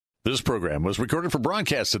This program was recorded for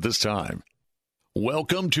broadcast at this time.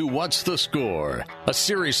 Welcome to What's the Score, a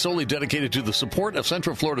series solely dedicated to the support of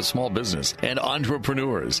Central Florida small business and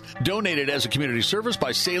entrepreneurs, donated as a community service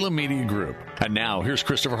by Salem Media Group. And now, here's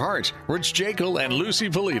Christopher Hart, Rich Jekyll, and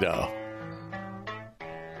Lucy Polito.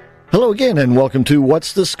 Hello again, and welcome to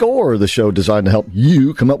What's the Score, the show designed to help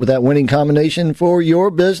you come up with that winning combination for your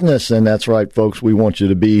business. And that's right, folks, we want you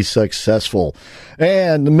to be successful.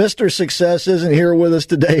 And Mr. Success isn't here with us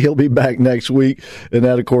today. He'll be back next week. And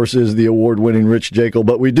that, of course, is the award-winning Rich Jekyll.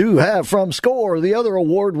 But we do have from Score the other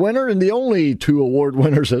award winner and the only two award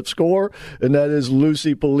winners at Score, and that is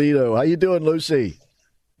Lucy Polito. How you doing, Lucy?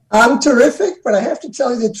 I'm terrific, but I have to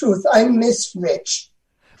tell you the truth. I miss Rich.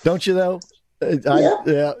 Don't you, though?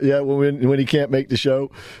 Yeah. When he can't make the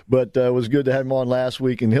show, but it was good to have him on last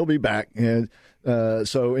week, and he'll be back. And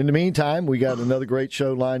so, in the meantime, we got another great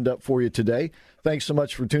show lined up for you today. Thanks so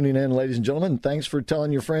much for tuning in, ladies and gentlemen. Thanks for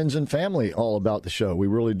telling your friends and family all about the show. We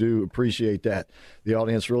really do appreciate that. The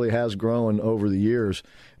audience really has grown over the years,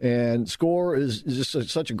 and Score is just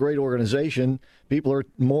such a great organization. People are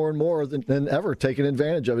more and more than ever taking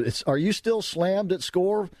advantage of it. Are you still slammed at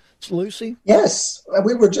Score, Lucy? Yes,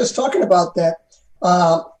 we were just talking about that.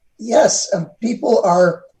 Yes, people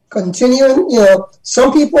are continuing.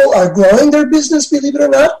 Some people are growing their business, believe it or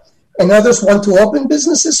not, and others want to open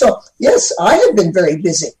businesses. So, yes, I have been very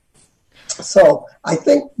busy. So I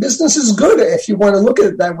think business is good if you want to look at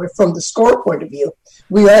it that way from the Score point of view.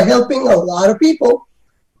 We are helping a lot of people.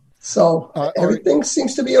 So everything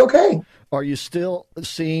seems to be okay. Are you still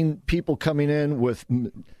seeing people coming in with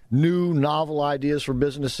new novel ideas for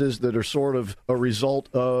businesses that are sort of a result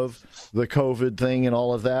of the COVID thing and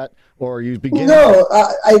all of that? Or are you beginning? No,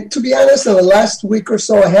 to be honest, in the last week or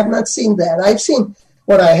so, I have not seen that. I've seen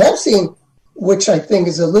what I have seen, which I think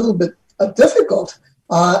is a little bit difficult,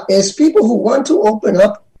 is people who want to open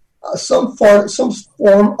up some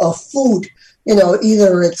form of food.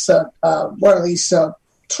 Either it's one of these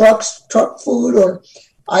truck food, or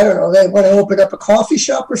I don't know, they want to open up a coffee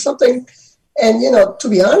shop or something. And, to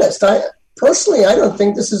be honest, I don't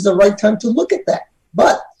think this is the right time to look at that.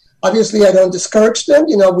 But obviously I don't discourage them.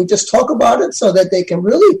 We just talk about it so that they can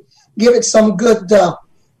really give it some good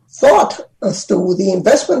thought as to the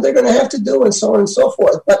investment they're going to have to do and so on and so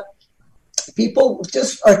forth. But people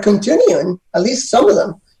just are continuing, at least some of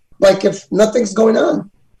them, like if nothing's going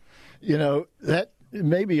on. That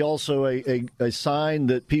may be also a sign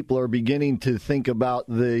that people are beginning to think about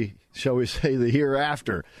the, shall we say, the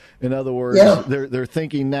hereafter. In other words, they're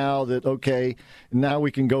thinking now that, okay, now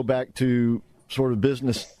we can go back to sort of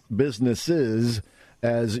businesses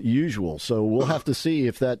as usual. So we'll have to see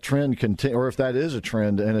if that trend or if that is a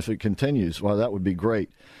trend, and if it continues. Well, that would be great.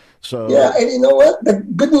 So yeah, and you know what? The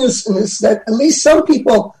good news is that at least some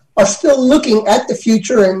people are still looking at the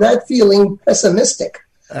future and not feeling pessimistic.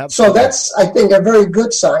 Absolutely. So that's, I think, a very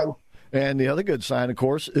good sign. And the other good sign, of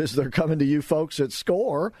course, is they're coming to you folks at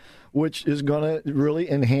Score, which is going to really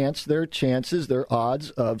enhance their chances, their odds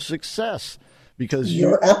of success. Because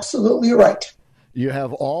you're absolutely right. You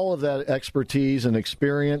have all of that expertise and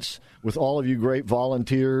experience with all of you great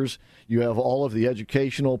volunteers. You have all of the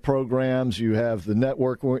educational programs. You have the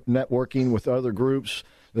networking with other groups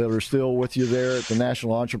that are still with you there at the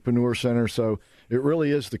National Entrepreneur Center. So it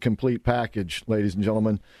really is the complete package, ladies and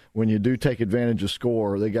gentlemen. When you do take advantage of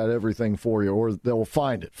Score, they got everything for you, or they'll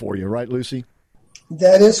find it for you. Right, Lucy?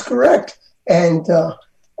 That is correct. And,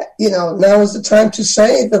 now is the time to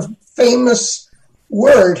say the famous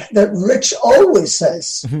word that Rich always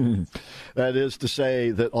says. That is to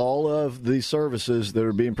say that all of the services that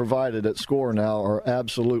are being provided at Score now are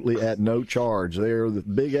absolutely at no charge. They are the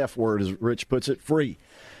big F word, as Rich puts it, free.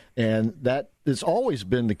 And that has always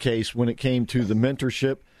been the case when it came to the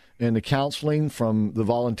mentorship and the counseling from the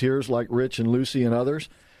volunteers like Rich and Lucy and others.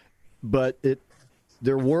 But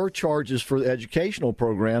there were charges for the educational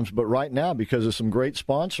programs, but right now, because of some great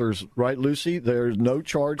sponsors, right, Lucy, there's no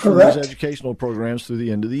charge for these educational programs through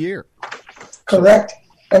the end of the year. Correct.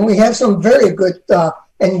 And we have some very good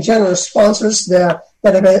and generous sponsors that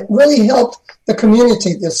have really helped the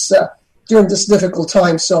community during this difficult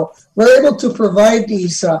time. So we're able to provide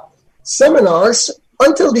these seminars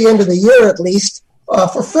until the end of the year, at least,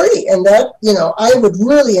 for free. And that, I would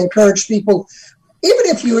really encourage people, even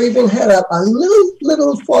if you even had a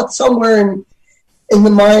little thought somewhere in the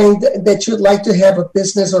mind that you'd like to have a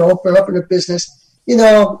business or open up in a business,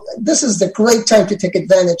 this is the great time to take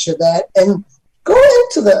advantage of that and go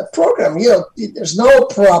into the program. There's no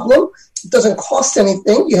problem. It doesn't cost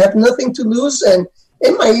anything. You have nothing to lose, and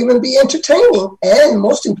it might even be entertaining. And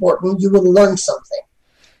most important, you will learn something.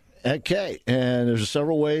 Okay, and there's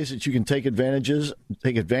several ways that you can take advantage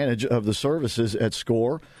of the services at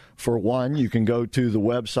SCORE. For one, you can go to the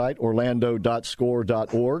website,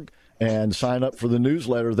 orlando.score.org, and sign up for the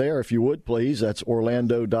newsletter there, if you would, please. That's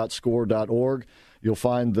orlando.score.org. You'll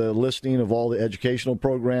find the listing of all the educational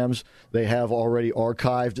programs they have already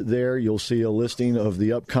archived there. You'll see a listing of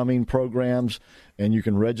the upcoming programs, and you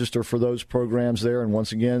can register for those programs there. And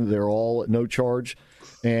once again, they're all at no charge.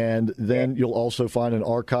 And then you'll also find an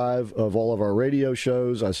archive of all of our radio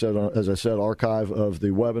shows. As I said, archive of the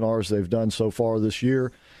webinars they've done so far this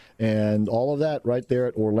year, and all of that right there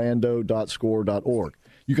at orlando.score.org.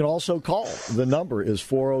 You can also call. The number is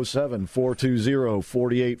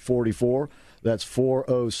 407-420-4844. That's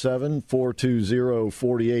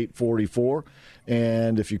 407-420-4844.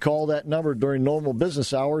 And if you call that number during normal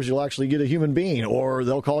business hours, you'll actually get a human being, or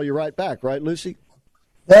they'll call you right back. Right, Lucy?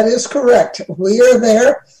 That is correct. We are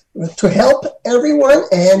there to help everyone,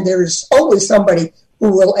 and there's always somebody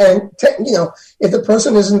who will, and if the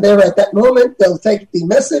person isn't there at that moment, they'll take the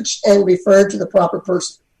message and refer to the proper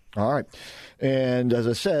person. All right. And as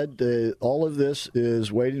I said, all of this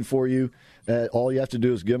is waiting for you. All you have to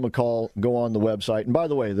do is give them a call, go on the website. And by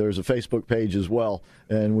the way, there's a Facebook page as well,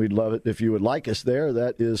 and we'd love it if you would like us there.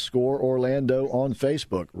 That is SCORE Orlando on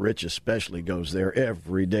Facebook. Rich especially goes there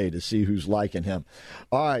every day to see who's liking him.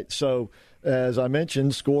 All right, so as I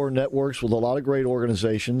mentioned, SCORE networks with a lot of great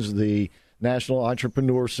organizations. The National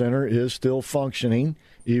Entrepreneur Center is still functioning,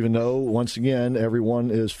 even though, once again,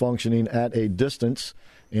 everyone is functioning at a distance.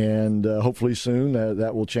 And hopefully soon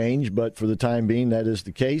that will change. But for the time being, that is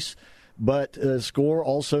the case. But SCORE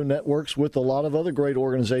also networks with a lot of other great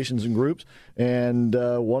organizations and groups. And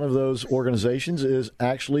one of those organizations is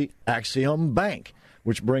actually Axiom Bank,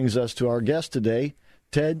 which brings us to our guest today,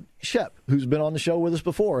 Ted Shep, who's been on the show with us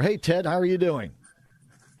before. Hey, Ted, how are you doing?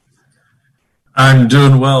 I'm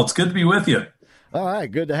doing well. It's good to be with you. All right,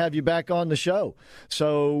 good to have you back on the show.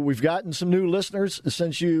 So we've gotten some new listeners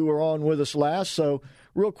since you were on with us last. So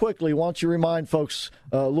real quickly, why don't you remind folks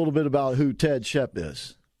a little bit about who Ted Shep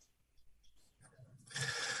is?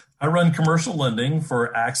 I run commercial lending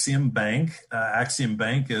for Axiom Bank. Axiom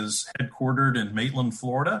Bank is headquartered in Maitland,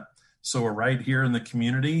 Florida. So we're right here in the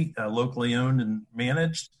community, locally owned and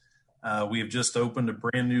managed. We have just opened a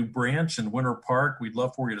brand new branch in Winter Park. We'd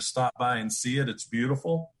love for you to stop by and see it. It's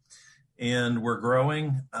beautiful. And we're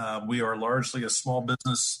growing. We are largely a small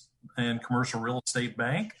business and commercial real estate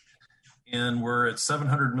bank. And we're at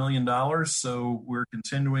 $700 million. So we're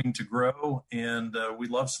continuing to grow. And we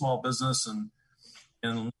love small business.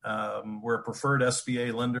 And we're a preferred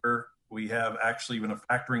SBA lender. We have actually even a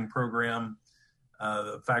factoring program,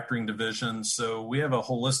 the factoring division. So we have a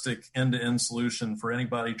holistic end-to-end solution for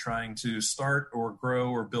anybody trying to start or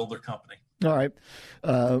grow or build their company. All right.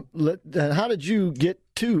 How did you get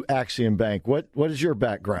to Axiom Bank? What is your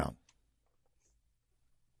background?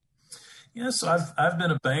 Yes, I've been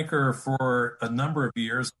a banker for a number of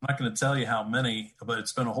years. I'm not going to tell you how many, but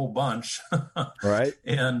it's been a whole bunch. Right.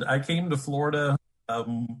 And I came to Florida,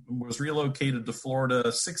 was relocated to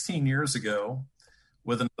Florida 16 years ago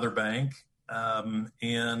with another bank.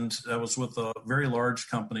 And I was with a very large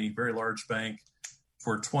company, very large bank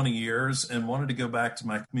for 20 years and wanted to go back to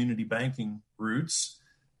my community banking roots.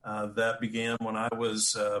 That began when I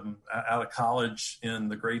was out of college in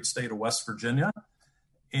the great state of West Virginia,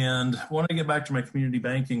 and wanted to get back to my community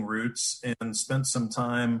banking roots, and spent some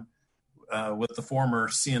time with the former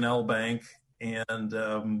CNL Bank, and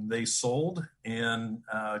they sold, and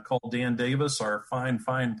called Dan Davis, our fine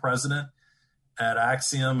president at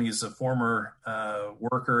Axiom. He's a former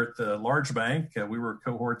worker at the large bank. We were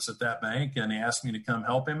cohorts at that bank, and he asked me to come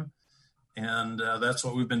help him. And that's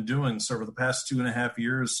what we've been doing. So over the past 2.5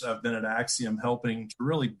 years, I've been at Axiom helping to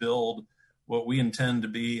really build what we intend to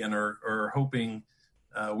be, and are hoping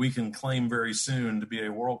we can claim very soon to be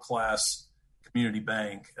a world-class community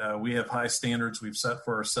bank. We have high standards we've set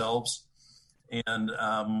for ourselves, and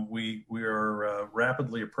we are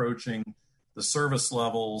rapidly approaching the service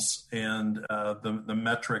levels and the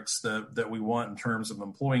metrics that we want in terms of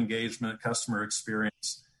employee engagement, customer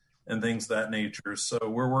experience, and things of that nature. So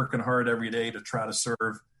we're working hard every day to try to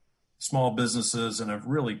serve small businesses in a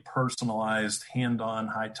really personalized, hand-on,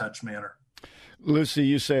 high-touch manner. Lucy,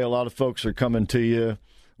 you say a lot of folks are coming to you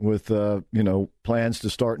with plans to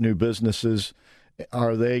start new businesses.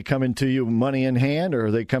 Are they coming to you money in hand, or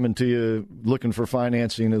are they coming to you looking for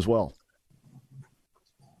financing as well?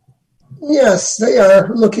 Yes, they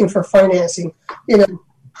are looking for financing.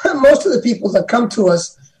 Most of the people that come to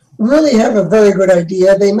us really have a very good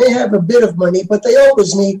idea. They may have a bit of money, but they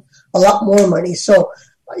always need a lot more money. So,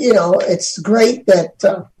 it's great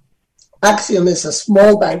that Axiom is a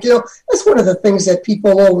small bank. That's one of the things that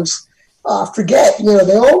people always forget.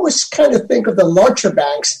 They always kind of think of the larger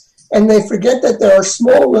banks, and they forget that there are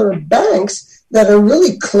smaller banks that are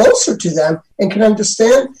really closer to them and can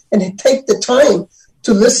understand and take the time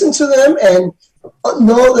to listen to them and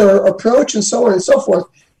know their approach and so on and so forth.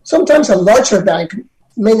 Sometimes a larger bank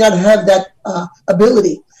may not have that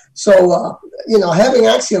ability. So, having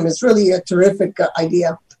Axiom is really a terrific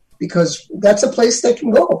idea because that's a place they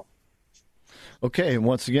can go. Okay, and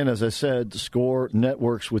once again, as I said, SCORE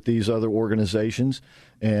networks with these other organizations,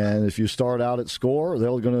 and if you start out at SCORE,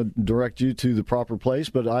 they're going to direct you to the proper place.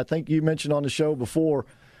 But I think you mentioned on the show before,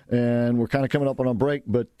 and we're kind of coming up on a break,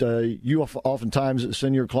 but you oftentimes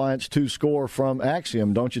send your clients to SCORE from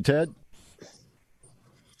Axiom, don't you, Ted?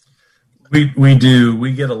 We do.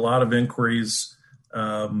 We get a lot of inquiries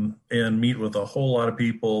and meet with a whole lot of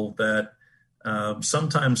people that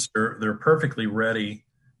sometimes they're perfectly ready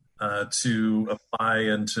to apply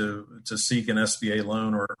and to seek an SBA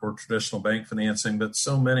loan or traditional bank financing, but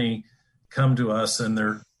so many come to us and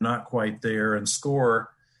they're not quite there. And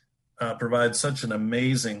SCORE provides such an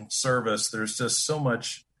amazing service. There's just so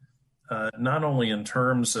much, not only in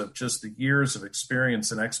terms of just the years of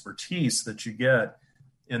experience and expertise that you get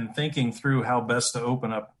in thinking through how best to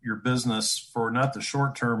open up your business for not the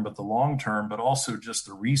short term, but the long term, but also just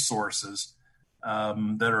the resources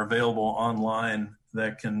that are available online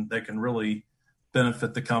that can really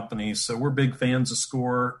benefit the company. So we're big fans of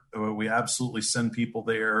SCORE. We absolutely send people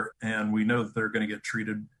there, and we know that they're going to get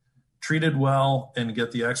treated well and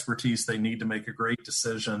get the expertise they need to make a great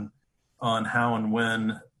decision on how and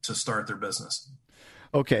when to start their business.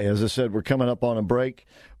 Okay, as I said, we're coming up on a break.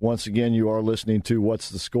 Once again, you are listening to What's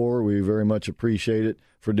the Score? We very much appreciate it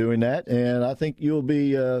for doing that, and I think you'll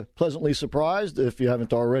be pleasantly surprised if you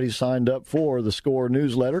haven't already signed up for the SCORE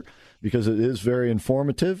newsletter, because it is very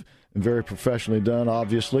informative and very professionally done,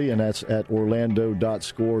 obviously, and that's at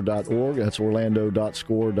orlando.score.org. That's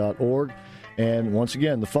orlando.score.org. And once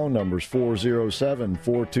again, the phone number is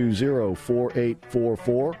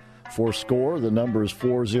 407-420-4844. For SCORE, the number is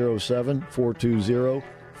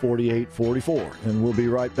 407-420-4844. And we'll be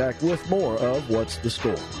right back with more of What's the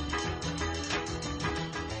Score?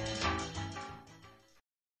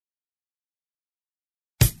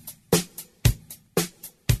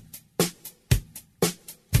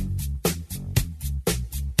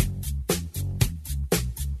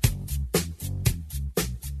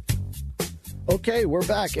 Okay, we're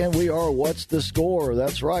back, and we are What's the Score?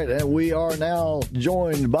 That's right, and we are now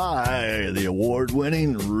joined by the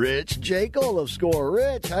award-winning Rich Jekyll of SCORE.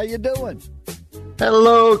 Rich, how you doing?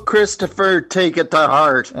 Hello, Christopher. Take it to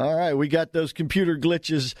heart. All right, we got those computer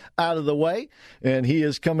glitches out of the way, and he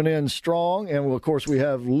is coming in strong. And, of course, we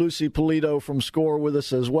have Lucy Polito from SCORE with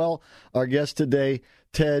us as well. Our guest today,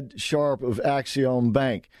 Ted Sharp of Axiom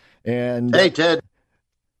Bank. And hey, Ted.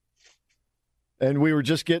 And we were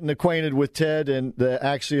just getting acquainted with Ted and the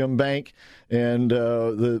Axiom Bank and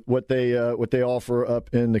what they offer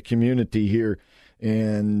up in the community here.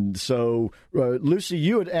 And so, Lucy,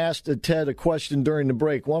 you had asked Ted a question during the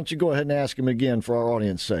break. Why don't you go ahead and ask him again for our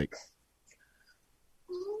audience's sake?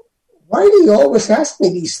 Why do you always ask me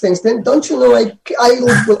these things? Then don't you know I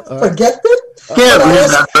forget them?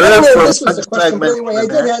 I don't know if this was a question, but anyway, I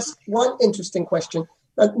did ask one interesting question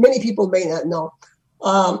that many people may not know.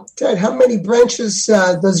 Ted, how many branches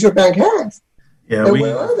does your bank have? Yeah, and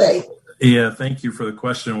where are they? Yeah, thank you for the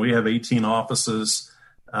question. We have 18 offices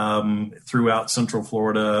throughout Central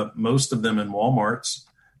Florida, most of them in Walmarts.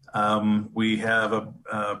 We have a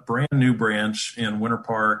brand new branch in Winter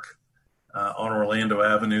Park on Orlando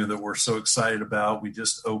Avenue that we're so excited about. We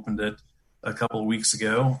just opened it a couple of weeks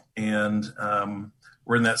ago, and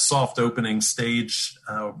we're in that soft opening stage,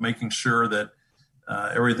 making sure that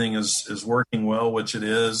everything is working well, which it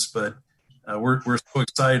is, but we're so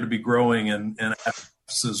excited to be growing and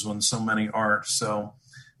offices when so many aren't. So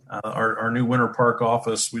our new Winter Park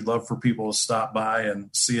office, we'd love for people to stop by and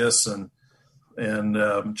see us and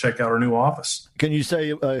check out our new office. Can you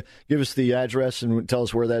say, give us the address and tell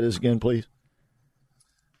us where that is again, please?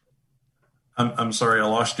 I'm sorry, I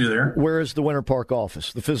lost you there. Where is the Winter Park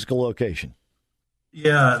office, the physical location?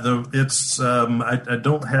 Yeah, it's I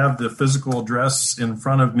don't have the physical address in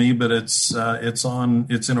front of me, but it's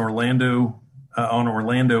in Orlando on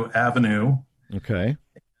Orlando Avenue. Okay.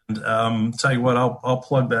 And tell you what, I'll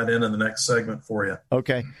plug that in the next segment for you.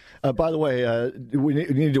 Okay. By the way, we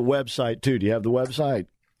need a website too. Do you have the website?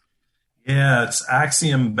 Yeah, it's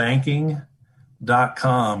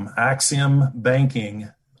AxiomBanking.com.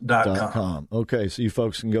 AxiomBanking.com. Okay, so you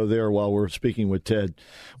folks can go there while we're speaking with Ted.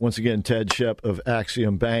 Once again, Ted Shep of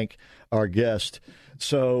Axiom Bank, our guest.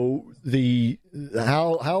 So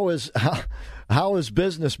how has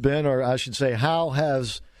business been, or I should say, how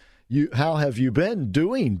have you been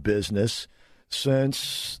doing business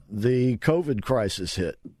since the COVID crisis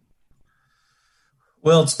hit?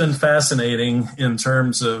 Well, it's been fascinating in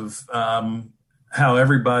terms of how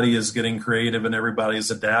everybody is getting creative and everybody is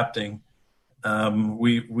adapting.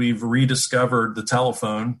 We've rediscovered the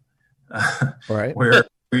telephone, right? Where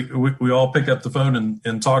we all pick up the phone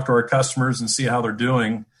and talk to our customers and see how they're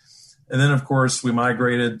doing. And then, of course, we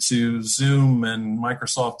migrated to Zoom and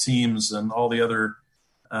Microsoft Teams and all the other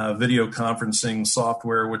video conferencing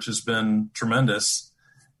software, which has been tremendous.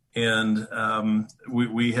 And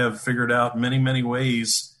we have figured out many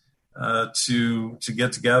ways to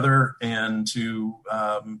get together and to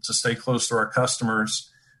stay close to our customers.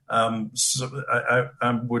 So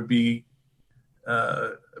I would be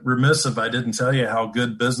remiss if I didn't tell you how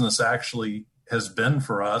good business actually has been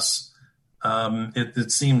for us.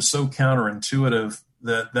 It seems so counterintuitive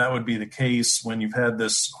that would be the case when you've had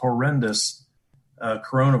this horrendous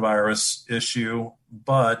coronavirus issue,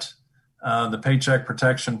 but the Paycheck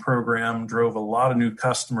Protection Program drove a lot of new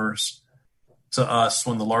customers to us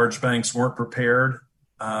when the large banks weren't prepared,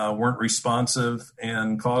 weren't responsive,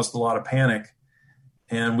 and caused a lot of panic.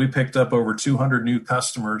 And we picked up over 200 new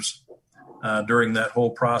customers during that whole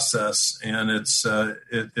process, and it's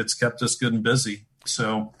kept us good and busy.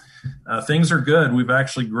 So things are good. We've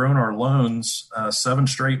actually grown our loans 7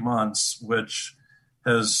 straight months, which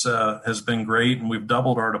has been great, and we've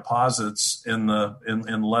doubled our deposits in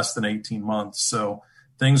less than 18 months. So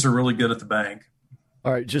things are really good at the bank.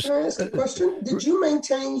 All right, Can I ask a question? Did you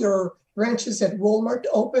maintain your branches at Walmart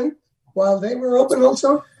open while they were open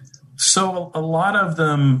also? So a lot of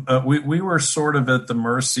them, we were sort of at the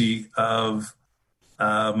mercy of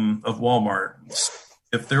Walmart.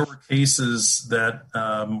 If there were cases that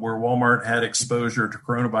where Walmart had exposure to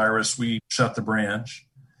coronavirus, we shut the branch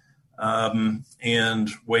and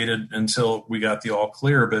waited until we got the all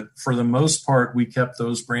clear. But for the most part, we kept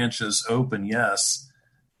those branches open, yes,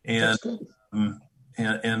 and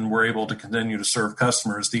we're able to continue to serve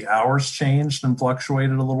customers. The hours changed and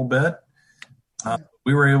fluctuated a little bit.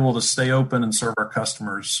 We were able to stay open and serve our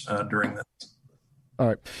customers during this. All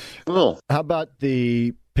right. Cool. How about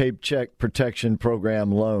the Paycheck Protection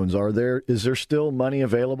Program loans? Is there still money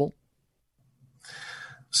available?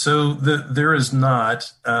 So there is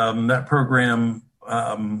not. That program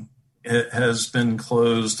has been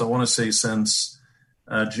closed, I want to say, since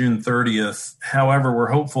June 30th. However, we're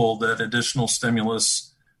hopeful that additional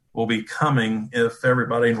stimulus will be coming if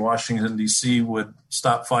everybody in Washington, D.C. would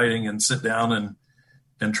stop fighting and sit down and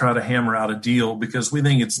try to hammer out a deal, because we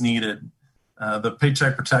think it's needed. The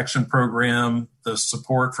Paycheck Protection Program, the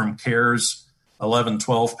support from CARES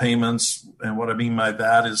 11-12 payments, and what I mean by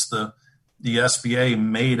that is the SBA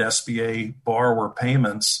made SBA borrower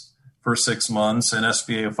payments for 6 months and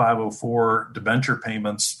SBA 504 debenture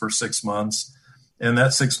payments for 6 months. And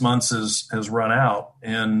that 6 months has run out.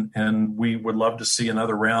 And we would love to see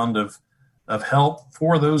another round of help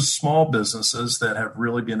for those small businesses that have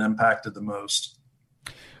really been impacted the most.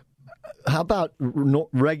 How about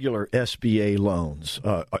regular SBA loans?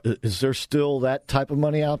 Is there still that type of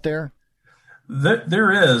money out there?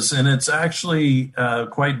 There is, and it's actually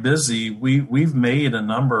quite busy. We've made a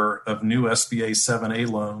number of new SBA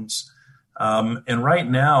 7A loans. And right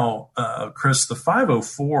now, Chris, the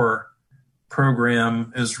 504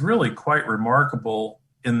 program is really quite remarkable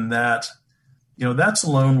in that, that's a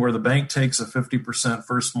loan where the bank takes a 50%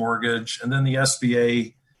 first mortgage, and then the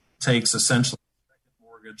SBA takes essentially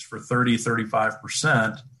for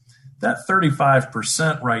 35%. That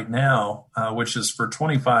 35% right now, which is for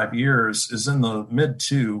 25 years, is in the mid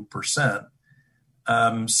 2%.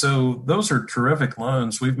 So those are terrific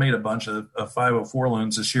loans. We've made a bunch of 504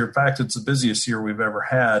 loans this year. In fact, it's the busiest year we've ever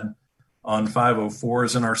had on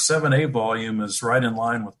 504s, and our 7A volume is right in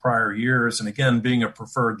line with prior years. And again, being a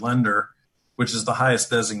preferred lender, which is the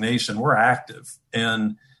highest designation, we're active.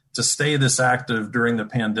 And to stay this active during the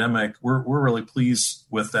pandemic, we're really pleased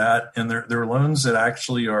with that. And they're loans that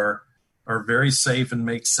actually are very safe and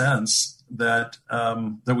make sense that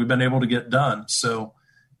we've been able to get done. So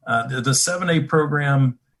the 7A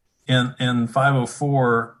program and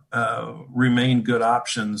 504 remain good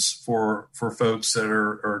options for folks that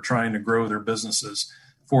are trying to grow their businesses.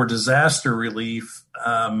 For disaster relief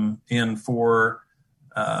and for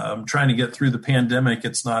trying to get through the pandemic,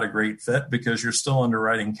 it's not a great fit because you're still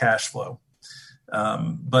underwriting cash flow.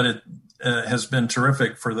 But it has been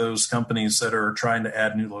terrific for those companies that are trying to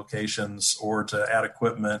add new locations or to add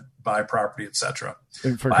equipment, buy property, et cetera.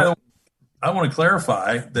 I want to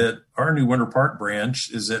clarify that our new Winter Park branch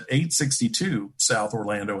is at 862 South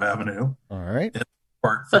Orlando Avenue. All right. In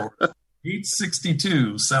Park, Florida.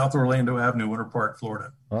 862 South Orlando Avenue, Winter Park,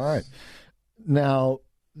 Florida. All right. Now,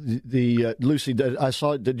 Lucy,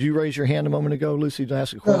 did you raise your hand a moment ago, Lucy, to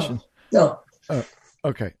ask a question? No.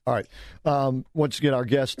 Okay. All right. Once again, our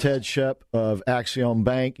guest, Ted Shep of Axiom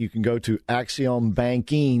Bank. You can go to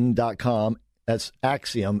axiombanking.com. That's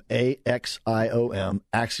Axiom, AXIOM,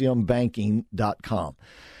 axiombanking.com.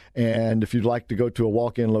 And if you'd like to go to a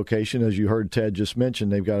walk-in location, as you heard Ted just mention,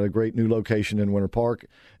 they've got a great new location in Winter Park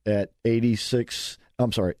at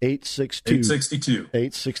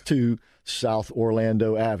 862 South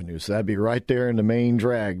Orlando Avenue. So that'd be right there in the main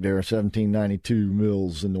drag there, 1792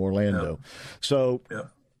 Mills in Orlando. Yep. So,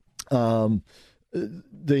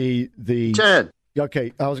 Ted.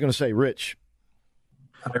 Okay, I was going to say, Rich.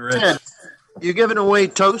 Hi, Rich. Ted, you giving away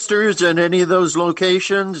toasters in any of those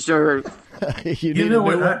locations, or? You know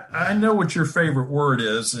what? I know what your favorite word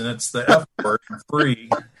is, and it's the F word, free.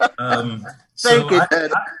 Thank you,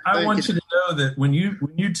 Ted. I want you to know that when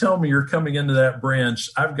you tell me you're coming into that branch,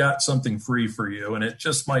 I've got something free for you, and it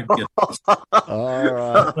just might be. All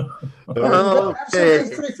right.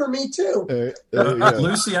 Something free for me too.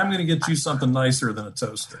 Lucy, I'm going to get you something nicer than a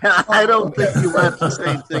toaster. I don't think you want the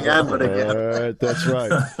same thing I'm going to get. All right, that's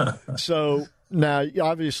right. So. Now,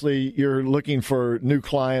 obviously, you're looking for new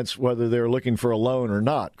clients, whether they're looking for a loan or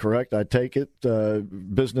not, correct? I take it,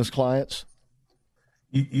 business clients?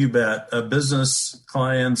 You bet. Business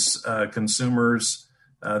clients, consumers,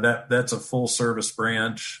 that's a full-service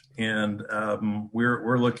branch, and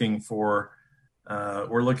we're looking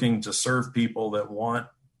to serve people that want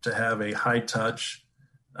to have a high-touch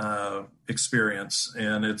experience,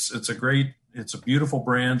 and it's a beautiful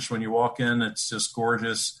branch. When you walk in, it's just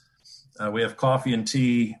gorgeous. We have coffee and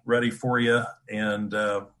tea ready for you, and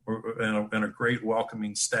a great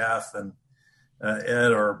welcoming staff. And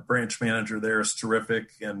Ed, our branch manager there, is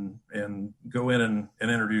terrific. And go in and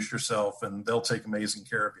introduce yourself, and they'll take amazing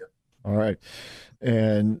care of you. All right.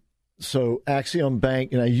 And so Axiom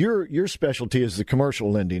Bank, your specialty is the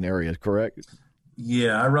commercial lending area, correct?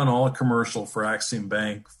 Yeah, I run all the commercial for Axiom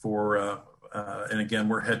Bank and again,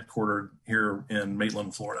 we're headquartered here in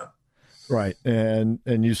Maitland, Florida. Right. And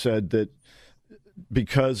you said that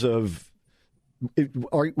because of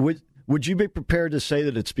would you be prepared to say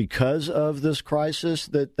that it's because of this crisis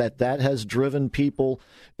that has driven people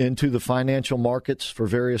into the financial markets for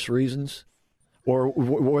various reasons? Or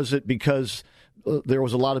was it because there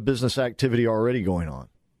was a lot of business activity already going on?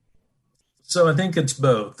 So I think it's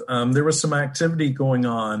both. There was some activity going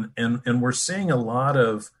on, and we're seeing a lot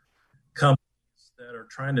of companies that are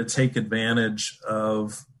trying to take advantage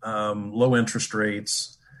of low interest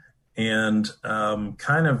rates and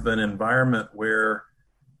kind of an environment where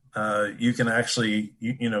you can actually,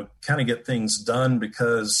 kind of get things done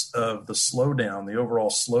because of the slowdown, the overall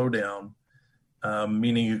slowdown,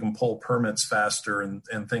 meaning you can pull permits faster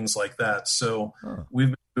and things like that. So we've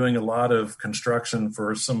been doing a lot of construction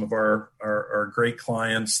for some of our great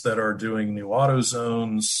clients that are doing new auto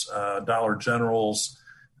zones, Dollar Generals,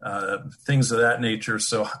 things of that nature.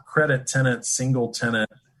 So credit tenant, single tenant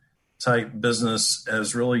type business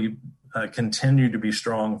has really continued to be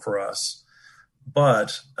strong for us.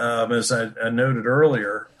 But as I noted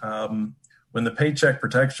earlier, when the Paycheck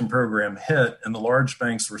Protection Program hit and the large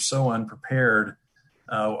banks were so unprepared,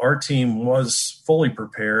 our team was fully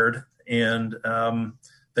prepared, and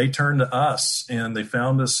they turned to us, and they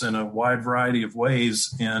found us in a wide variety of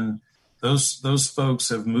ways. And those folks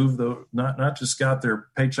have moved, not just got their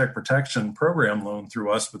Paycheck Protection Program loan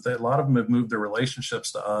through us, but a lot of them have moved their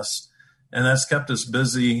relationships to us, and that's kept us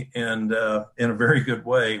busy and in a very good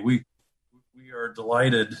way. We are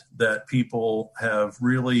delighted that people have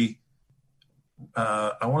really,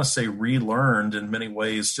 I want to say, relearned in many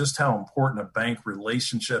ways just how important a bank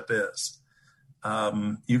relationship is.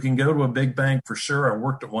 You can go to a big bank for sure. I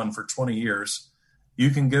worked at one for 20 years. You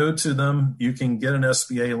can go to them. You can get an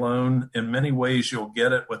SBA loan. In many ways, you'll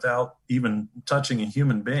get it without even touching a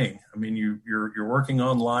human being. I mean, you're working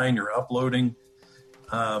online. You're uploading.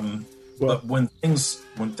 But when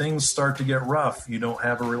things start to get rough, you don't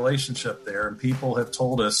have a relationship there. And people have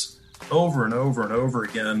told us over and over and over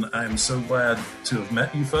again, I am so glad to have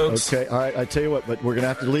met you folks. Okay, all right. I tell you what, but we're going to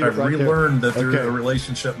have to leave it right there. I've relearned that the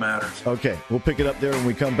relationship matters. Okay, we'll pick it up there when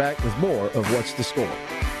we come back with more of What's the Score.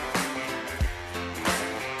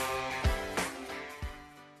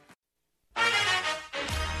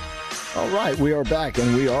 All right, we are back,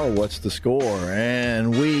 and we are What's the Score?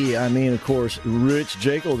 And of course, Rich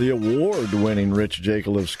Jekyll, the award-winning Rich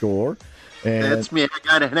Jekyll of Score, And that's me. I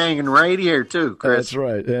got it hanging right here, too, Chris. That's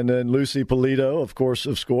right. And then Lucy Polito, of course,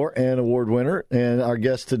 of SCORE and award winner. And our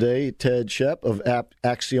guest today, Ted Shep of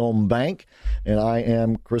Axiom Bank. And I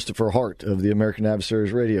am Christopher Hart of the American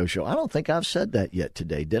Adversaries Radio Show. I don't think I've said that yet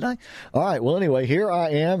today, did I? All right. Well, anyway, here I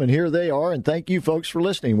am and here they are. And thank you, folks, for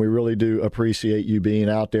listening. We really do appreciate you being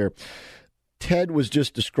out there. Ted was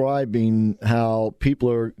just describing how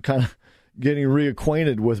people are kind of getting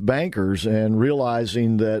reacquainted with bankers and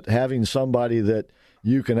realizing that having somebody that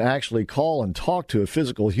you can actually call and talk to, a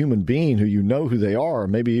physical human being who you know who they are, or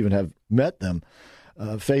maybe even have met them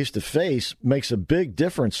face to face, makes a big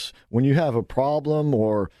difference when you have a problem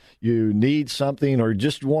or you need something or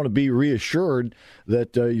just want to be reassured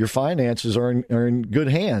that your finances are in good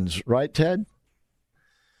hands. Right, Ted?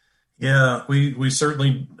 Yeah, we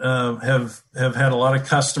certainly have had a lot of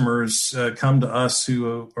customers come to us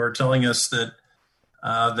who are telling us that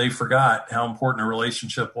they forgot how important a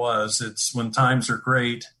relationship was. It's when times are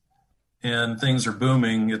great and things are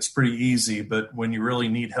booming, it's pretty easy. But when you really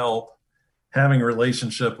need help, having a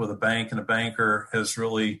relationship with a bank and a banker has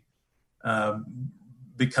really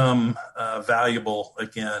become valuable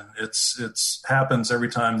again. It's happens every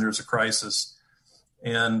time there's a crisis.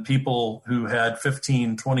 And people who had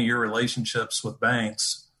 15, 20-year relationships with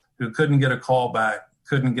banks who couldn't get a call back,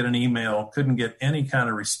 couldn't get an email, couldn't get any kind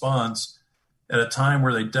of response at a time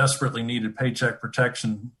where they desperately needed Paycheck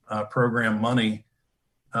Protection Program money,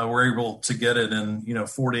 were able to get it in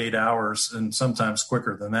 48 hours and sometimes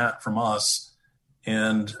quicker than that from us,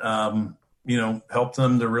 and help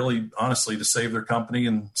them to really honestly to save their company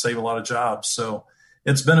and save a lot of jobs. So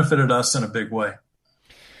it's benefited us in a big way.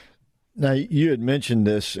 Now, you had mentioned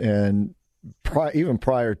this, and even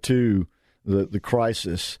prior to the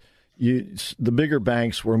crisis, the bigger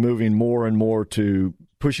banks were moving more and more to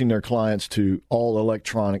pushing their clients to all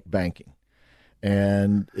electronic banking.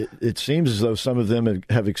 And it seems as though some of them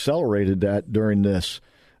have accelerated that during this.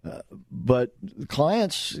 But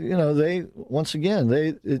clients,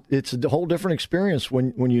 it's a whole different experience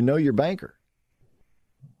when you know your banker.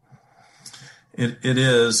 It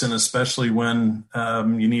is, and especially when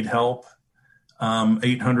you need help.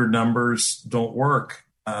 800 numbers don't work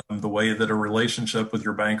the way that a relationship with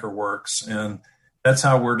your banker works, and that's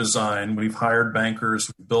how we're designed. We've hired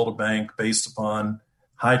bankers. We built a bank based upon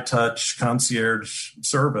high-touch concierge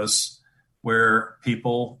service where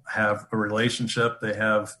people have a relationship. They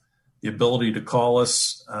have the ability to call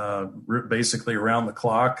us basically around the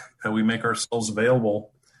clock. We make ourselves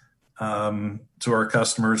available to our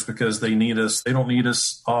customers because they need us. They don't need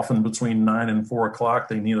us often between 9 and 4 o'clock.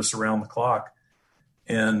 They need us around the clock.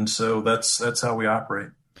 And so that's how we operate.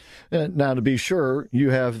 Now, to be sure, you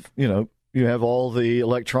have all the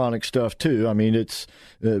electronic stuff too. I mean, it's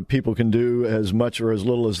people can do as much or as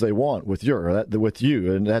little as they want with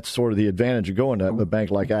you, and that's sort of the advantage of going to a bank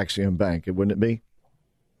like Axiom Bank, wouldn't it be?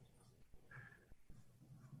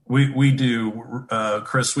 We do,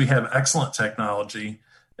 Chris. We have excellent technology.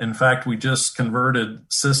 In fact, we just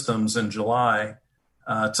converted systems in July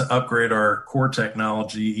to upgrade our core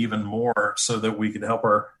technology even more so that we could help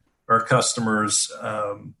our customers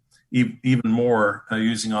even more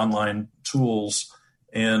using online tools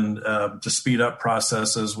and to speed up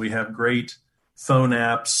processes. We have great phone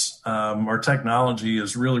apps. Our technology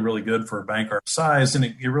is really, really good for a bank our size, and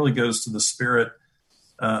it really goes to the spirit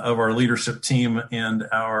of our leadership team and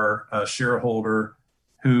our shareholder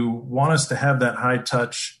who want us to have that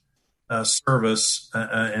high-touch service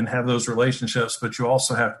and have those relationships, but you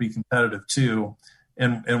also have to be competitive too,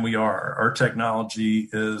 and we are. Our technology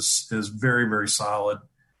is very, very solid,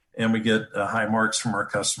 and we get high marks from our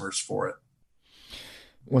customers for it.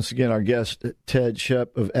 Once again, our guest, Ted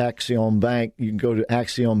Shep of Axiom Bank. You can go to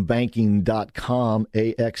axiombanking.com,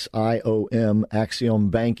 AXIOM,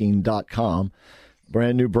 axiombanking.com.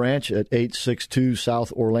 Brand new branch at 862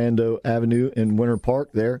 South Orlando Avenue in Winter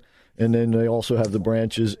Park there. And then they also have the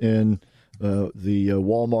branches in the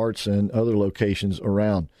Walmarts and other locations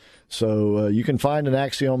around. So you can find an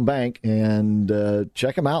Axiom Bank and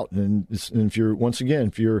check them out. And if you're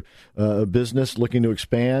a business looking to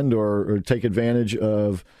expand or take advantage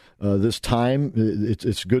of this time,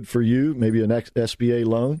 it's good for you. Maybe an SBA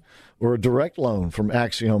loan or a direct loan from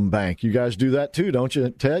Axiom Bank. You guys do that too, don't you,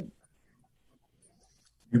 Ted?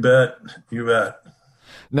 You bet.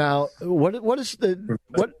 Now, what is the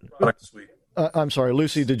what? I'm sorry,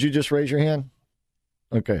 Lucy. Did you just raise your hand?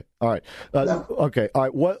 Okay. All right. No. Okay. All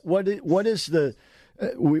right. What is the?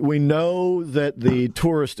 We know that the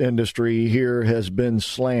tourist industry here has been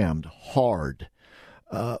slammed hard,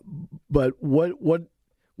 but what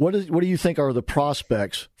What do you think are the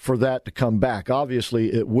prospects for that to come back?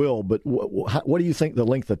 Obviously, it will, but what do you think the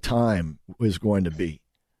length of time is going to be?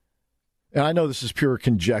 And I know this is pure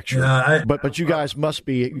conjecture, but you guys must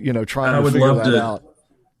be trying to figure that out.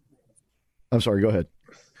 I'm sorry. Go ahead.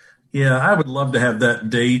 Yeah, I would love to have that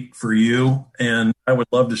date for you, and I would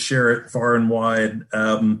love to share it far and wide.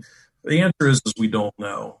 The answer is we don't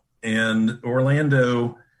know, and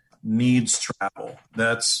Orlando needs travel.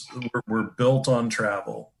 We're built on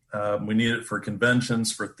travel. We need it for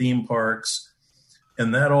conventions, for theme parks,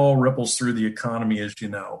 and that all ripples through the economy, as you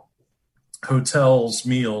know. Hotels,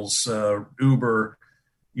 meals, Uber,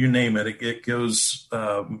 you name it. It goes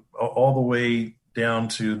all the way down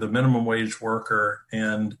to the minimum wage worker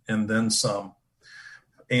and then some.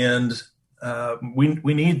 And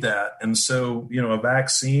we need that. And so, a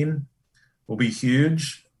vaccine will be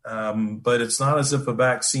huge. But it's not as if a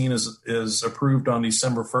vaccine is approved on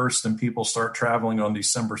December 1st and people start traveling on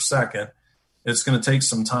December 2nd. It's going to take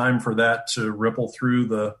some time for that to ripple through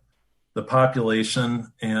the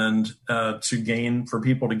population and for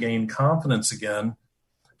people to gain confidence again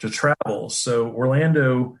to travel. So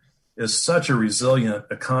Orlando is such a resilient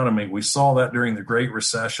economy. We saw that during the Great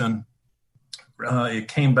Recession. It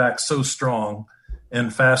came back so strong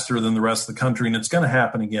and faster than the rest of the country, and it's going to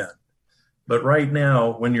happen again. But right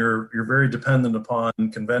now, when you're very dependent upon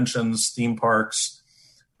conventions, theme parks,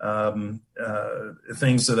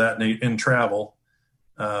 things of that in travel,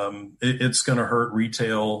 it's going to hurt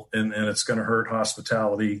retail and it's going to hurt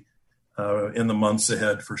hospitality in the months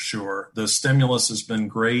ahead for sure. The stimulus has been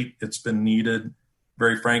great. It's been needed.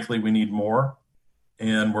 Very frankly, we need more.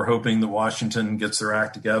 And we're hoping that Washington gets their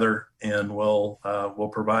act together and will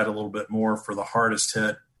provide a little bit more for the hardest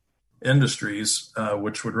hit industries,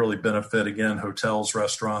 which would really benefit, again, hotels,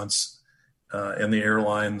 restaurants, and the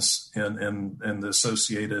airlines and the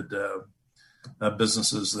associated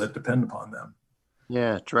businesses that depend upon them.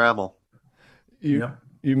 Yeah, travel. You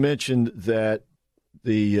mentioned that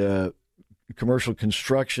the commercial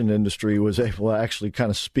construction industry was able to actually kind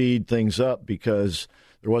of speed things up because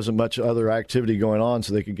there wasn't much other activity going on,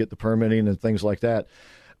 so they could get the permitting and things like that.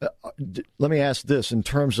 Let me ask this: in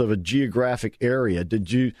terms of a geographic area,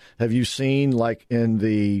 have you seen, like in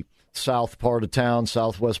the south part of town,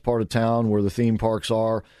 southwest part of town, where the theme parks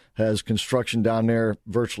are, has construction down there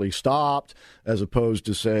virtually stopped, as opposed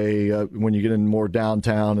to, say, when you get in more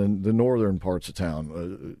downtown and the northern parts of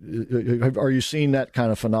town? Are you seeing that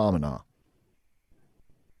kind of phenomena?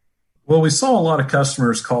 Well, we saw a lot of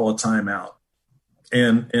customers call a timeout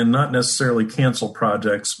and not necessarily cancel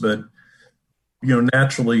projects, but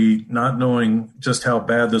naturally, not knowing just how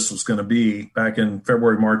bad this was going to be back in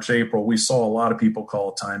February, March, April, we saw a lot of people call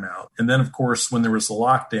a timeout. And then, of course, when there was the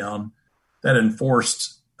lockdown, that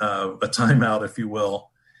enforced a timeout, if you will.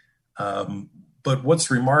 But what's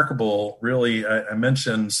remarkable, really, I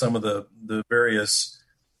mentioned some of the various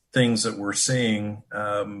things that we're seeing.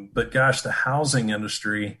 But gosh, the housing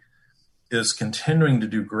industry is continuing to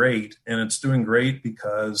do great. And it's doing great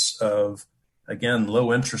because of, again,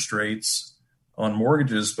 low interest rates on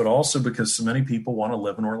mortgages, but also because so many people want to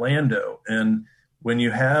live in Orlando. And when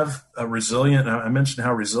you have a resilient, I mentioned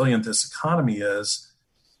how resilient this economy is,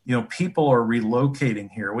 people are relocating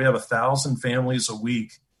here. We have 1,000 families a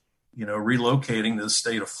week, relocating to the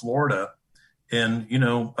state of Florida. And,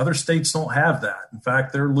 other states don't have that. In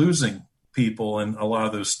fact, they're losing people in a lot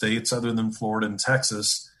of those states other than Florida and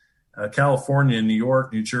Texas. California, New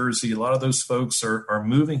York, New Jersey, a lot of those folks are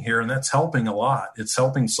moving here, and that's helping a lot. It's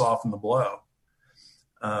helping soften the blow.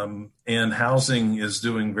 And housing is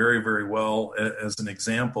doing very, very well as an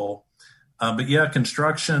example. But yeah,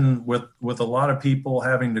 construction with a lot of people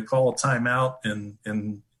having to call a timeout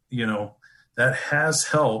and that has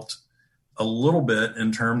helped a little bit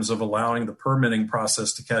in terms of allowing the permitting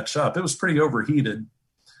process to catch up. It was pretty overheated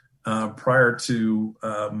prior to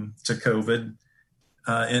COVID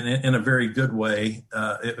in a very good way.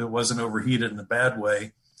 It wasn't overheated in a bad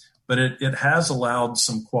way, but it has allowed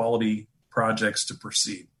some quality projects to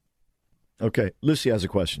proceed. Okay. Lucy has a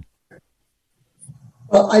question.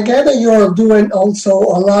 Well, I gather you're doing also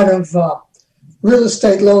a lot of real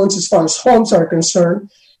estate loans as far as homes are concerned.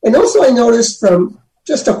 And also I noticed from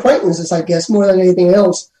just acquaintances, I guess, more than anything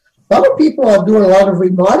else, a lot of people are doing a lot of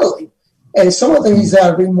remodeling. And some of these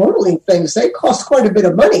remodeling things, they cost quite a bit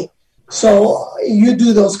of money. So you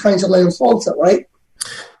do those kinds of loans also, right?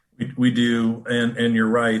 We do, and you're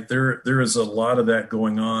right. There is a lot of that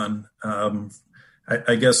going on.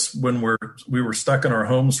 I guess when we were stuck in our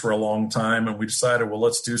homes for a long time, and we decided, well,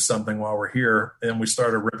 let's do something while we're here, and we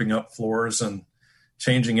started ripping up floors and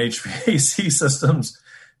changing HVAC systems,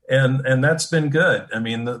 and that's been good. I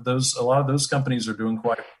mean, a lot of those companies are doing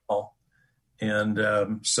quite well.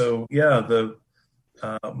 And so, yeah, the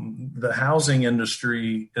housing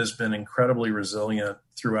industry has been incredibly resilient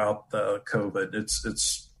throughout the COVID.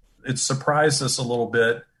 It's surprised us a little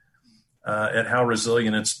bit at how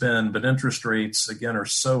resilient it's been, but interest rates again are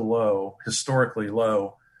so low, historically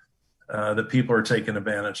low, that people are taking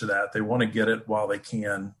advantage of that. They want to get it while they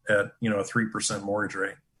can at a 3% mortgage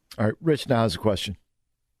rate. All right, Rich now has a question.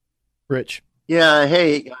 Rich. Yeah.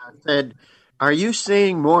 Hey, Ted, are you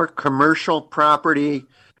seeing more commercial property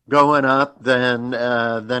going up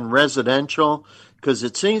than residential? Because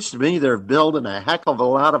it seems to me they're building a heck of a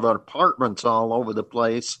lot of apartments all over the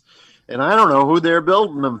place, and I don't know who they're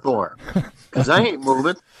building them for, because I ain't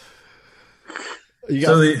moving.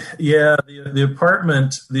 The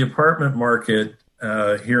apartment market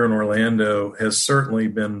here in Orlando has certainly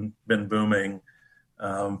been booming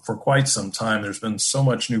for quite some time. There's been so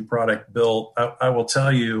much new product built. I will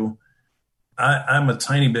tell you, I'm a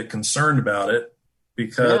tiny bit concerned about it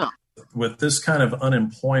because with this kind of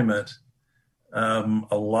unemployment, a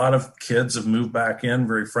lot of kids have moved back in,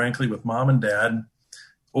 very frankly, with mom and dad,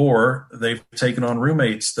 or they've taken on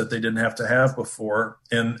roommates that they didn't have to have before,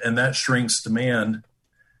 and that shrinks demand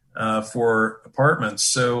for apartments.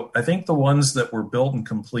 So I think the ones that were built and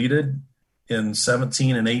completed in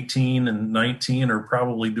 17 and 18 and 19 are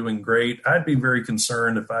probably doing great. I'd be very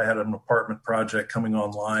concerned if I had an apartment project coming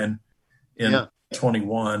online in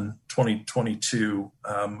 2022.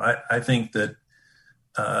 I think that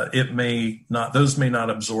those may not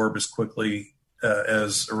absorb as quickly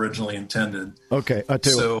as originally intended. Okay, I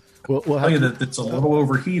tell you so what, we'll tell you that it's a little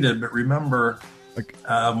overheated, but remember, we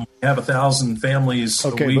have 1,000 families a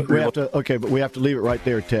week. But we have to leave it right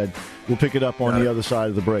there, Ted. We'll pick it up on the other side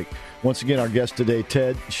of the break. Once again, our guest today,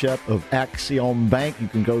 Ted Shep of Axiom Bank. You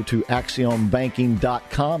can go to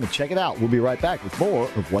axiombanking.com and check it out. We'll be right back with more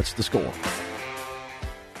of What's the Score.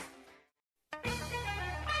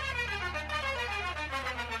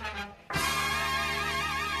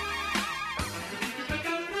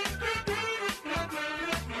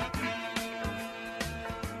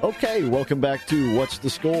 Okay, welcome back to What's the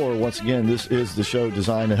Score? Once again, this is the show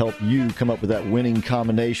designed to help you come up with that winning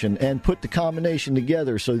combination and put the combination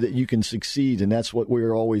together so that you can succeed, and that's what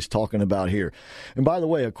we're always talking about here. And by the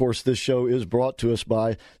way, of course, this show is brought to us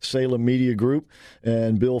by Salem Media Group,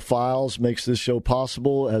 and Bill Files makes this show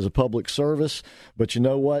possible as a public service. But you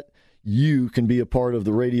know what? You can be a part of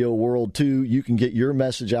the radio world, too. You can get your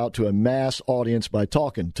message out to a mass audience by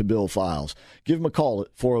talking to Bill Files. Give him a call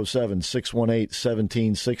at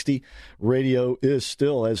 407-618-1760. Radio is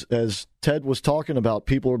still, as Ted was talking about,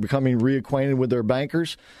 people are becoming reacquainted with their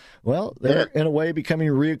bankers. Well, they're, in a way, becoming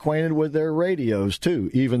reacquainted with their radios, too,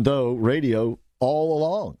 even though radio all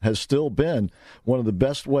along has still been one of the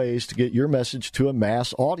best ways to get your message to a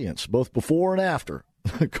mass audience, both before and after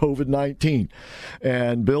COVID-19.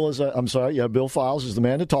 And Bill Bill Files is the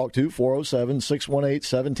man to talk to,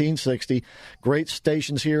 407-618-1760. Great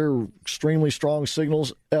stations here, extremely strong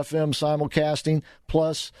signals, FM simulcasting,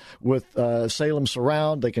 plus with Salem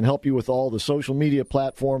Surround, they can help you with all the social media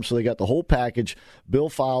platforms, so they got the whole package. Bill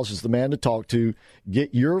Files is the man to talk to.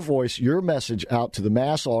 Get your voice, your message out to the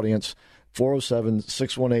mass audience,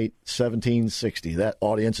 407-618-1760. That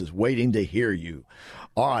audience is waiting to hear you.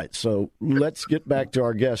 All right, so let's get back to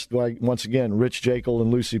our guests. Once again, Rich Jekyll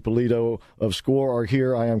and Lucy Polito of SCORE are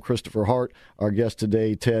here. I am Christopher Hart. Our guest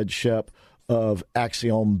today, Ted Shep of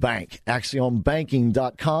Axiom Bank.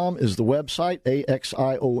 AxiomBanking.com is the website,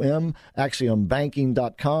 AXIOM,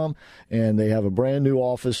 AxiomBanking.com, and they have a brand new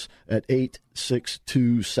office at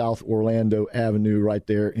 862 South Orlando Avenue right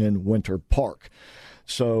there in Winter Park.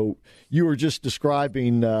 So you were just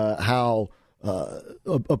describing how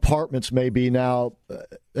apartments may be now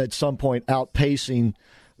at some point outpacing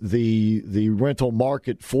the rental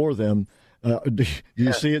market for them. Do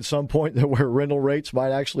you see at some point that where rental rates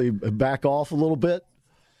might actually back off a little bit?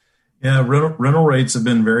 Yeah, rental rates have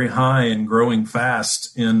been very high and growing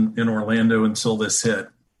fast in Orlando until this hit.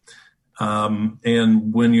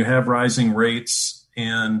 And when you have rising rates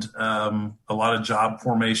and a lot of job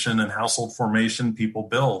formation and household formation, people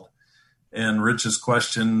build. And Rich's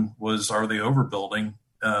question was, are they overbuilding?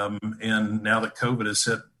 And now that COVID has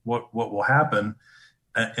hit, what will happen?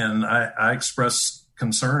 And I express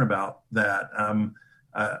concern about that.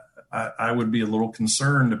 I would be a little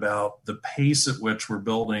concerned about the pace at which we're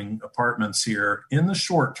building apartments here in the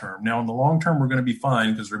short term. Now, in the long term, we're going to be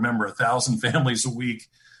fine because remember, 1,000 families a week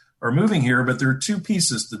are moving here. But there are two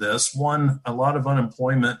pieces to this. One, a lot of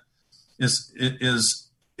unemployment is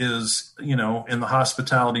in the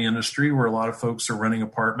hospitality industry, where a lot of folks are renting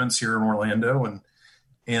apartments here in Orlando,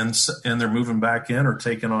 and they're moving back in or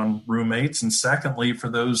taking on roommates. And secondly, for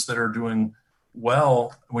those that are doing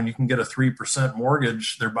well, when you can get a 3%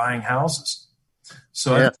 mortgage, they're buying houses.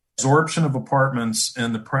 So I think absorption of apartments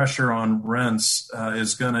and the pressure on rents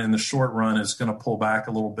is going to, in the short run, is going to pull back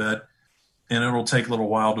a little bit, and it'll take a little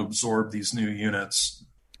while to absorb these new units.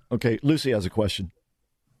 Okay, Lucy has a question.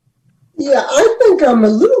 Yeah, I think I'm a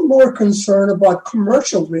little more concerned about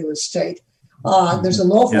commercial real estate. There's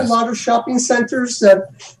an awful lot of shopping centers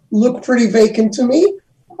that look pretty vacant to me,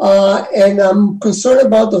 and I'm concerned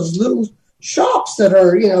about those little shops that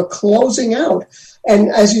are, closing out. And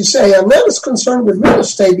as you say, I'm not as concerned with real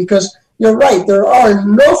estate because you're right, there are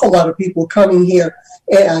an awful lot of people coming here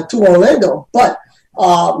to Orlando, but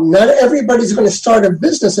not everybody's going to start a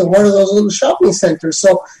business in one of those little shopping centers.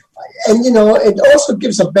 So, and it also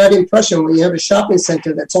gives a bad impression when you have a shopping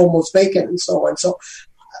center that's almost vacant and so on. So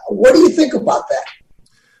what do you think about that?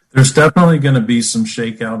 There's definitely going to be some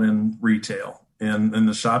shakeout in retail, and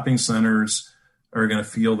the shopping centers are going to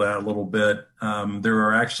feel that a little bit. There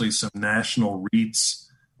are actually some national REITs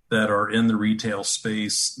that are in the retail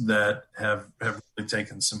space that have really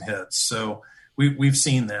taken some hits. So we've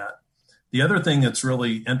seen that. The other thing that's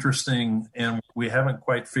really interesting, and we haven't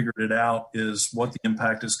quite figured it out, is what the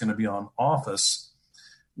impact is going to be on office,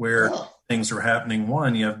 where things are happening.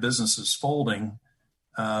 One, you have businesses folding,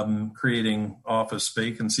 creating office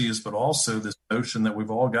vacancies, but also this notion that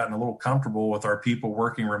we've all gotten a little comfortable with our people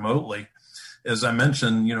working remotely. As I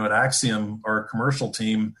mentioned, at Axiom, our commercial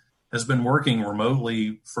team has been working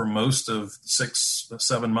remotely for most of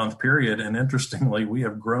 6-7 month period. And interestingly, we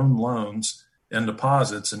have grown loans and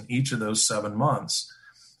deposits in each of those 7 months.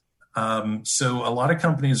 So a lot of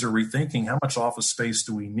companies are rethinking how much office space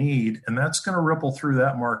do we need, and that's going to ripple through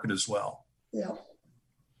that market as well. Yeah.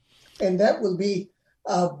 And that will be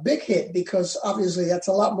a big hit because obviously that's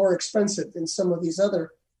a lot more expensive than some of these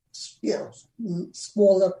other,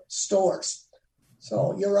 smaller stores.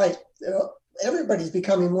 So you're right. Everybody's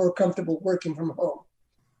becoming more comfortable working from home.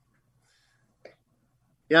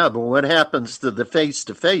 Yeah, but what happens to the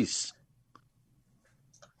face-to-face?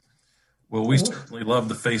 Well, we certainly love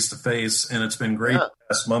the face-to-face, and it's been great the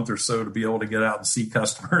last month or so to be able to get out and see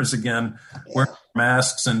customers again, wearing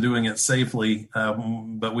masks and doing it safely.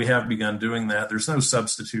 But we have begun doing that. There's no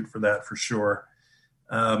substitute for that for sure.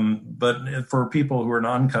 But for people who are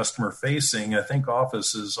non-customer facing, I think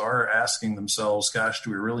offices are asking themselves, gosh,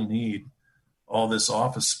 do we really need all this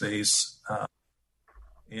office space?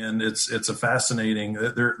 And it's a fascinating,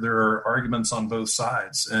 there are arguments on both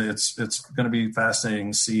sides. And it's going to be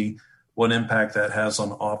fascinating to see what impact that has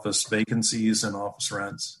on office vacancies and office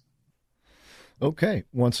rents. Okay.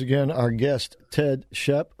 Once again, our guest, Ted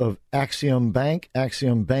Shep of Axiom Bank,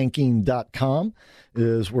 axiombanking.com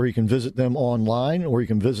is where you can visit them online, or you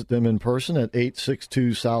can visit them in person at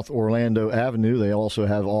 862 South Orlando Avenue. They also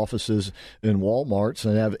have offices in Walmarts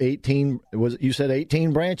and have 18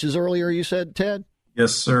 branches earlier, you said, Ted?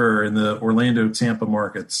 Yes, sir, in the Orlando, Tampa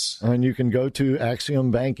markets. And you can go to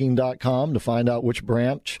axiombanking.com to find out which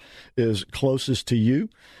branch is closest to you.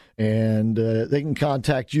 And they can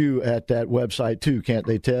contact you at that website too, can't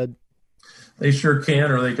they, Ted? They sure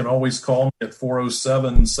can, or they can always call me at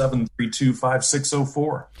 407-732-5604.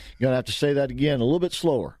 You're going to have to say that again a little bit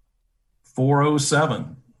slower.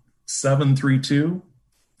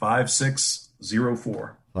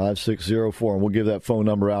 407-732-5604. 5604, and we'll give that phone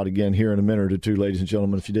number out again here in a minute or two, ladies and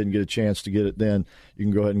gentlemen. If you didn't get a chance to get it then, you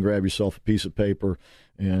can go ahead and grab yourself a piece of paper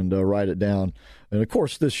and write it down. And, of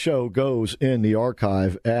course, this show goes in the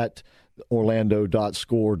archive at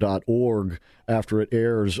orlando.score.org after it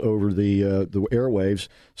airs over the airwaves.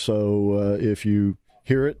 So if you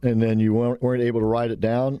hear it and then you weren't able to write it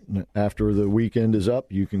down after the weekend is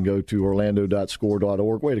up, you can go to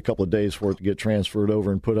orlando.score.org. Wait a couple of days for it to get transferred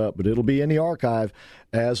over and put up, but it'll be in the archive,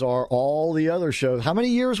 as are all the other shows. How many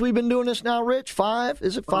years we've been doing this now, Rich? 5?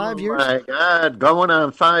 Is it 5 years? Oh, my God. Going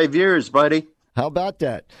on 5 years, buddy. How about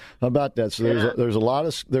that? So there's a lot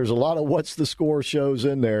of What's the Score shows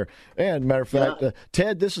in there. And matter of fact,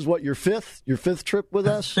 Ted, this is what your fifth trip with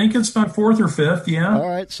us? I think it's about 4th or 5th. Yeah. All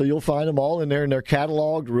right, so you'll find them all in there, and they're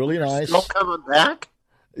cataloged really nice. Still coming back?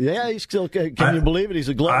 Yeah, he's still. Can you believe it? He's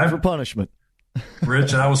a glutton for punishment.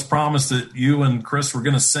 Rich, I was promised that you and Chris were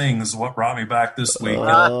going to sing. This is what brought me back this week.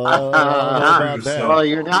 Well,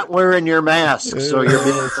 you're not wearing your mask, so you're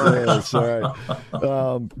being funny. That's all right.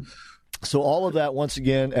 So all of that, once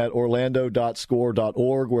again, at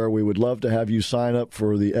orlando.score.org, where we would love to have you sign up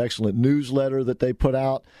for the excellent newsletter that they put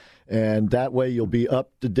out. And that way you'll be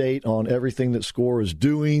up to date on everything that SCORE is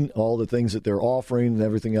doing, all the things that they're offering and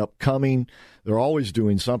everything upcoming. They're always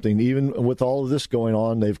doing something. Even with all of this going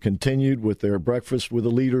on, they've continued with their Breakfast with a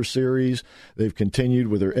Leader series. They've continued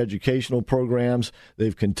with their educational programs.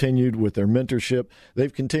 They've continued with their mentorship.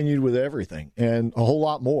 They've continued with everything and a whole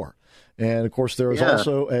lot more. And, of course, there is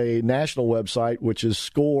also a national website, which is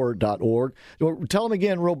score.org. Tell them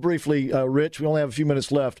again real briefly, Rich. We only have a few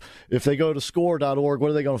minutes left. If they go to score.org,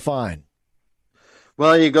 what are they going to find?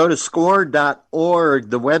 Well, you go to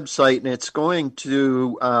score.org, the website, and it's going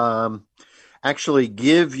to actually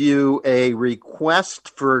give you a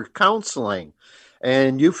request for counseling.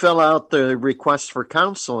 And you fill out the request for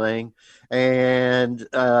counseling, and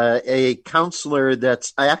a counselor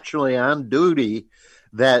that's actually on duty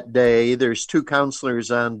that day, there's 2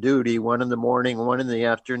 counselors on duty, one in the morning, one in the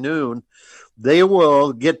afternoon. They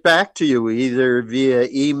will get back to you either via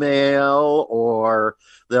email or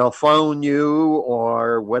they'll phone you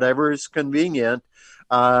or whatever is convenient.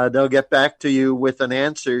 They'll get back to you with an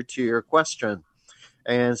answer to your question.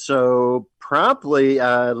 And so promptly,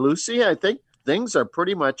 Lucy, I think things are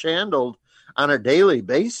pretty much handled on a daily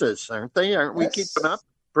basis, aren't they? Aren't we keeping up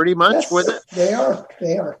pretty much with it? They are.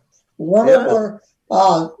 One of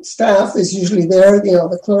our staff is usually there.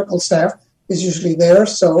 The clerical staff is usually there.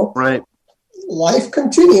 So life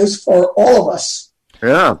continues for all of us.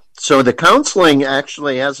 Yeah. So the counseling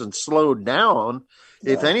actually hasn't slowed down.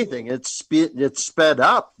 If anything, it's sped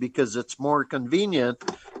up because it's more convenient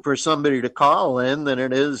for somebody to call in than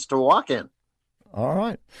it is to walk in. All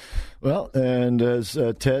right. Well, and as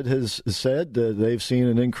Ted has said, they've seen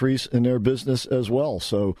an increase in their business as well.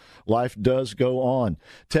 So life does go on.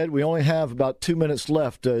 Ted, we only have about 2 minutes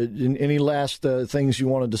left. Any last things you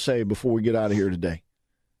wanted to say before we get out of here today?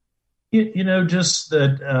 Just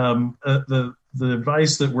that the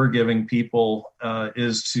advice that we're giving people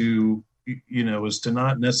is to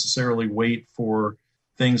not necessarily wait for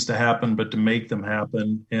things to happen, but to make them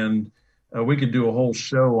happen. And we could do a whole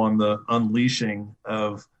show on the unleashing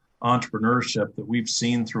of entrepreneurship that we've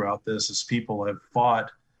seen throughout this as people have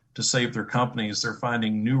fought to save their companies. They're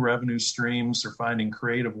finding new revenue streams. They're finding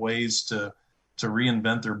creative ways to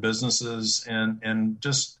reinvent their businesses. And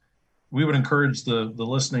just, we would encourage the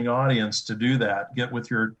listening audience to do that. Get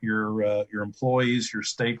with your employees, your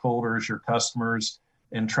stakeholders, your customers,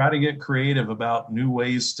 and try to get creative about new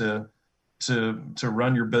ways to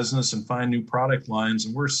run your business and find new product lines.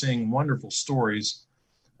 And we're seeing wonderful stories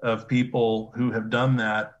of people who have done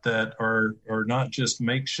that are not just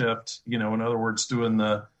makeshift, in other words, doing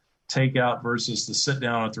the takeout versus the sit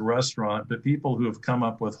down at the restaurant, but people who have come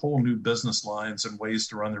up with whole new business lines and ways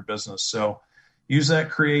to run their business. So use that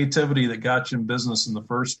creativity that got you in business in the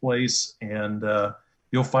first place, and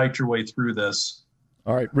you'll fight your way through this.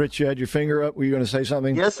 All right, Rich, you had your finger up. Were you going to say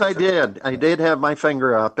something? Yes, I did. I did have my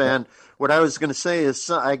finger up. And what I was going to say is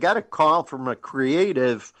I got a call from a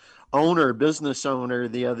creative business owner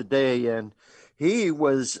the other day, and he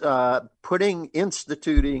was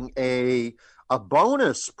instituting a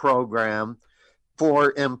bonus program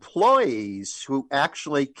for employees who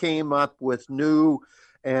actually came up with new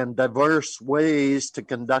and diverse ways to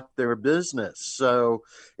conduct their business. So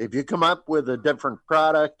if you come up with a different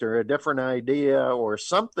product or a different idea or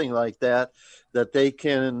something like that they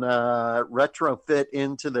can retrofit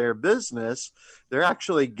into their business, they're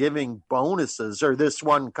actually giving bonuses, or this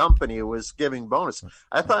one company was giving bonuses.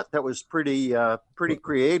 I thought that was pretty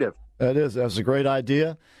creative. That is. That's a great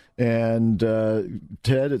idea. And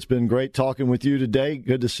Ted, it's been great talking with you today.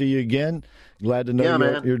 Good to see you again. Glad to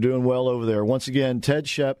know you're doing well over there. Once again, Ted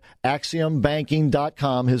Shep,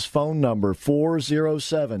 AxiomBanking.com. His phone number,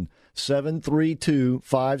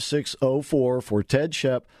 407-732-5604 for Ted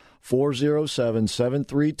Shep,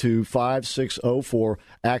 407-732-5604,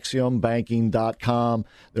 AxiomBanking.com.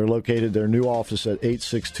 They're located, their new office at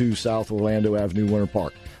 862 South Orlando Avenue, Winter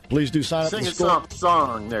Park. Please do sign up. Sing a soft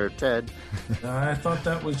song there, Ted. I thought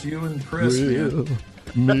that was you and Chris. We'll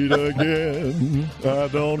meet again. I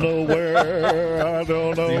don't know where. I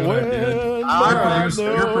don't know when.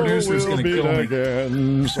 Your producer's going to kill me.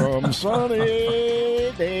 Again some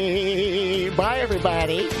sunny day. Bye,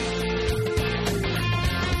 everybody.